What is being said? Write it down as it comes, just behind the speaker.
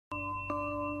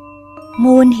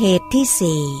มูลเหตุที่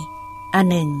สี่อัน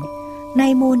หนึ่งใน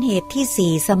มูลเหตุที่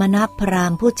สี่สมณพราห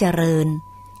มณ์ผู้เจริญ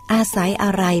อาศัยอ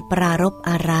ะไรปรารภ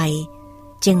อะไร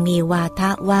จึงมีวาท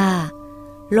ะว่า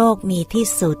โลกมีที่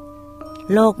สุด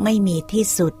โลกไม่มีที่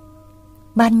สุด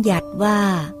บัญญัติว่า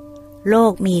โล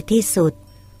กมีที่สุด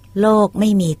โลกไม่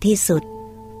มีที่สุด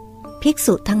ภิก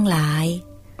ษุทั้งหลาย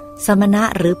สมณะ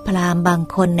หรือพราหมณ์บาง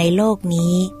คนในโลก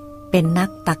นี้เป็นนัก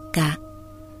ตรรกะ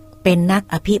เป็นนัก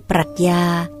อภิปรัชญา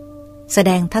แส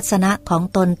ดงทัศนะของ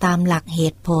ตนตามหลักเห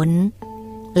ตุผล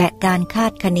และการคา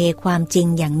ดคะเนความจริง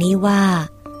อย่างนี้ว่า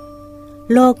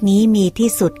โลกนี้มีที่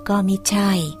สุดก็มิใ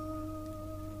ช่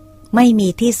ไม่มี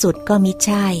ที่สุดก็มิใ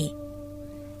ช่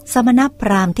สมณพ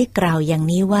ราหมณ์ที่กล่าวอย่าง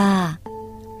นี้ว่า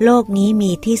โลกนี้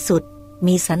มีที่สุด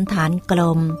มีสันฐานกล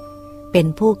มเป็น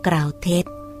ผู้กล่าวเท็จ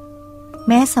แ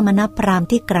ม้สมณพราหมณ์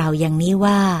ที่กล่าวอย่างนี้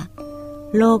ว่า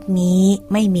โลกนี้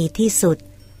ไม่มีที่สุด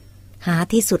หา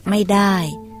ที่สุดไม่ได้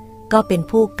ก็เป็น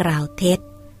ผู้กล่าวเท็จ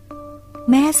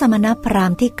แม้สมณพราห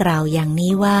มณ์ที่กล่าวอย่าง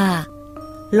นี้ว่า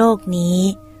โลกนี้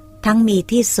ทั้งมี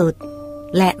ที่สุด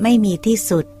และไม่มีที่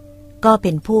สุดก็เ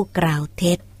ป็นผู้กล่าวเ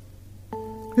ท็จ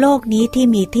โลกนี้ที่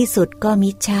มีที่สุดก็มิ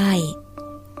ใช่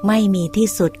ไม่มีที่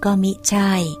สุดก็มิใ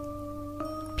ช่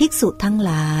ภิกษุทั้งห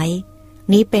ลาย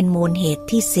นี้เป็นมูลเหตุ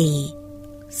ที่สี่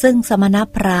ซึ่งสมณ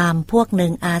พราหมณ์พวกหนึ่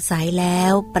งอาศัยแล้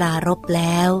วปรารภแ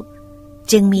ล้ว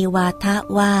จึงมีวาทะ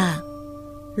ว่า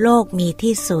โลกมี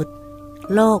ที่สุด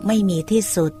โลกไม่มีที่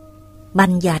สุดบั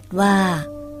ญญัติว่า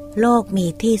โลกมี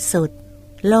ที่สุด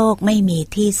โลกไม่มี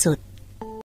ที่สุด